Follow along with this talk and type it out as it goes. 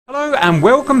Hello and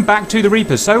welcome back to the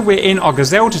Reapers. So we're in our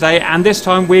Gazelle today, and this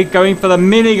time we're going for the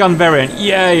minigun variant.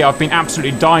 Yay, I've been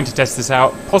absolutely dying to test this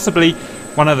out. Possibly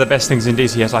one of the best things in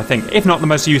DCS, I think, if not the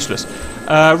most useless.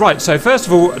 Right, so first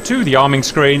of all, to the arming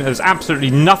screen, there's absolutely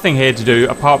nothing here to do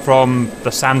apart from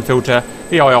the sand filter,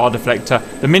 the IR deflector.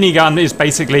 The minigun is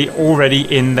basically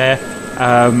already in there,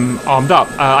 armed up.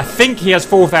 I think he has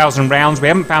 4,000 rounds. We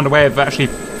haven't found a way of actually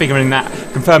confirming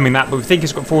that, but we think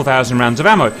he's got 4,000 rounds of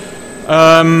ammo.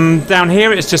 Down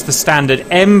here it's just the standard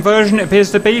M version, it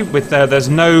appears to be, with there's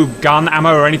no gun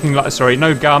ammo or anything like,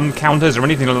 no gun counters or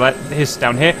anything like that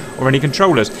down here, or any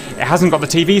controllers. It hasn't got the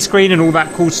TV screen and all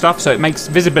that cool stuff, so it makes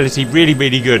visibility really,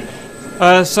 really good.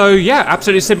 So yeah,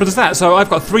 absolutely simple as that. So I've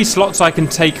got 3 slots I can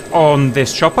take on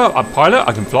this chopper. A pilot,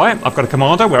 I can fly it. I've got a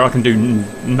commander where I can do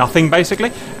nothing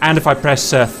basically. And if I press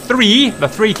 3, the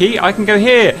 3 key, I can go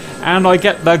here and I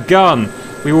get the gun.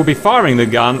 We will be firing the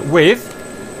gun with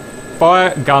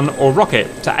fire, gun or rocket.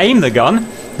 To aim the gun,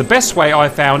 the best way I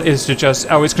found is to just,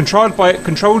 it's controlled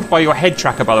by your head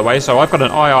tracker, by the way. So I've got an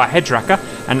IR head tracker,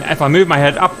 and if I move my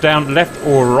head up, down, left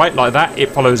or right like that, it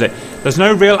follows it. There's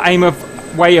no real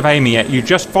way of aiming it. You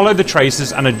just follow the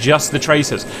traces and adjust the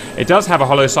traces. It does have a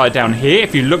hollow sight down here.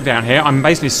 If you look down here, I'm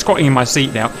basically squatting in my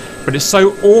seat now, but it's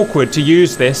so awkward to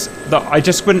use this that I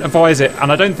just wouldn't advise it,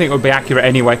 and I don't think it would be accurate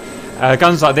anyway.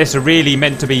 Guns like this are really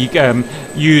meant to be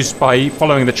used by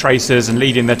following the traces and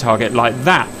leading the target like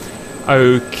that.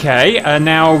 Okay,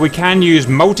 now we can use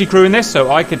multi-crew in this, so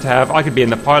I could be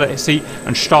in the pilot seat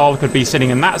and Stahl could be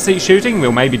sitting in that seat shooting.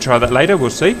 We'll maybe try that later,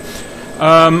 we'll see.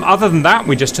 Other than that,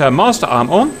 we just turn master arm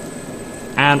on,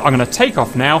 and I'm going to take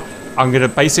off now. I'm going to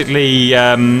basically,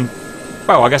 I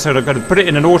guess I'm going to put it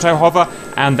in an auto hover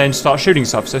and then start shooting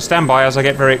stuff. So stand by as I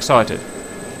get very excited.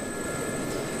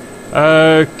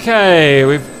 Okay,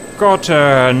 we've got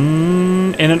her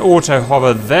in an auto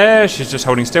hover there. She's just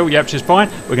holding still. Yep, she's fine.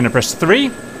 We're going to press 3.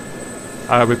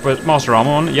 We put master arm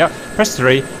on. Yep, press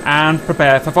 3 and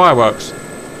prepare for fireworks.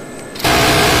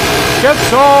 Get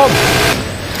some!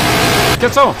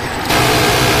 Get some!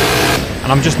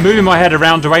 And I'm just moving my head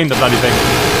around to aim the bloody thing.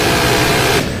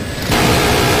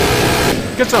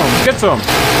 Get some! Get some!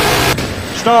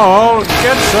 Stall!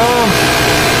 Get some!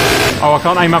 Oh, I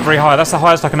can't aim up very high. That's the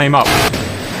highest I can aim up.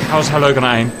 How's hello going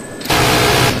to aim?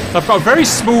 I've got a very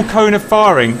small cone of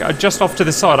firing just off to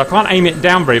the side. I can't aim it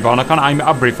down very far, and I can't aim it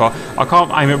up very far. I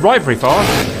can't aim it right very far.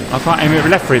 I can't aim it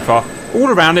left very far. All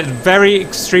around, it's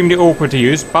extremely awkward to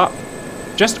use, but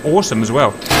just awesome as well.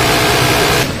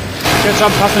 Get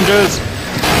some, passengers.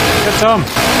 Get some.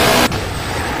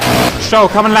 Stoll,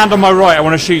 come and land on my right. I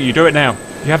want to shoot you. Do it now.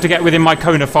 You have to get within my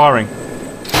cone of firing.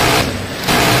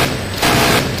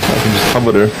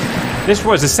 Cover there. This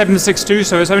was a 7.62,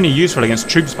 so it's only useful against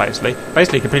troops, basically.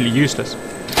 Basically, completely useless.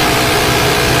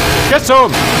 Get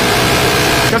some!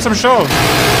 Get some shots!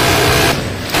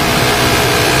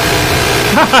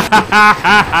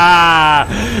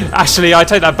 Actually, I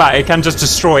take that back. It can just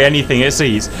destroy anything it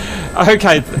sees.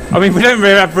 Okay, I mean, we don't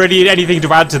really have anything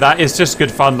to add to that. It's just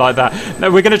good fun like that. Now,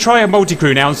 we're going to try a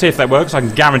multi-crew now and see if that works. I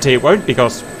can guarantee it won't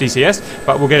because DCS,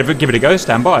 but we'll give it a go.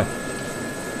 Stand by.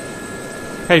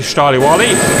 Hey, Starly Wally,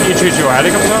 you choose your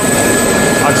helicopter.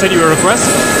 I've sent you a request.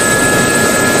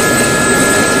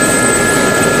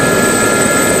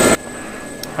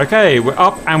 Okay, we're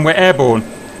up and we're airborne.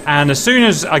 And as soon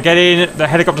as I get in, the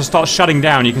helicopter starts shutting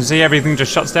down. You can see everything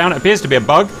just shuts down. It appears to be a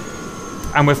bug.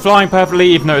 And we're flying perfectly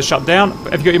even though it's shut down.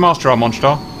 Have you got your master arm on,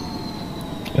 Star?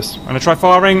 Yes. I'm going to try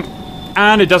firing,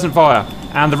 and it doesn't fire.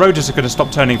 And the rotors are going to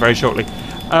stop turning very shortly.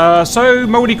 So,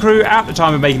 Moldy Crew, at the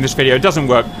time of making this video, doesn't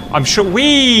work. I'm sure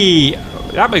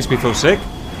that makes me feel sick.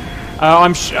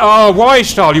 Why,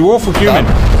 Stahl, you awful human?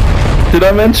 Did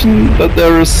I mention that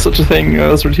there is such a thing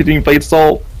as rotating blade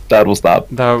stall? That was that.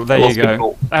 No, there you go.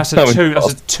 Cool. That's a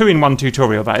 2-in-1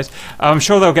 tutorial, that is. I'm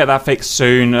sure they'll get that fixed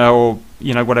soon, or,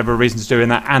 whatever reason's doing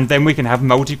that, and then we can have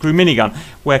multi-crew minigun,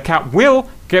 where Cap will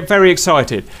get very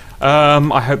excited.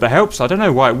 I hope that helps. I don't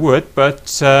know why it would,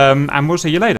 but, and we'll see you later.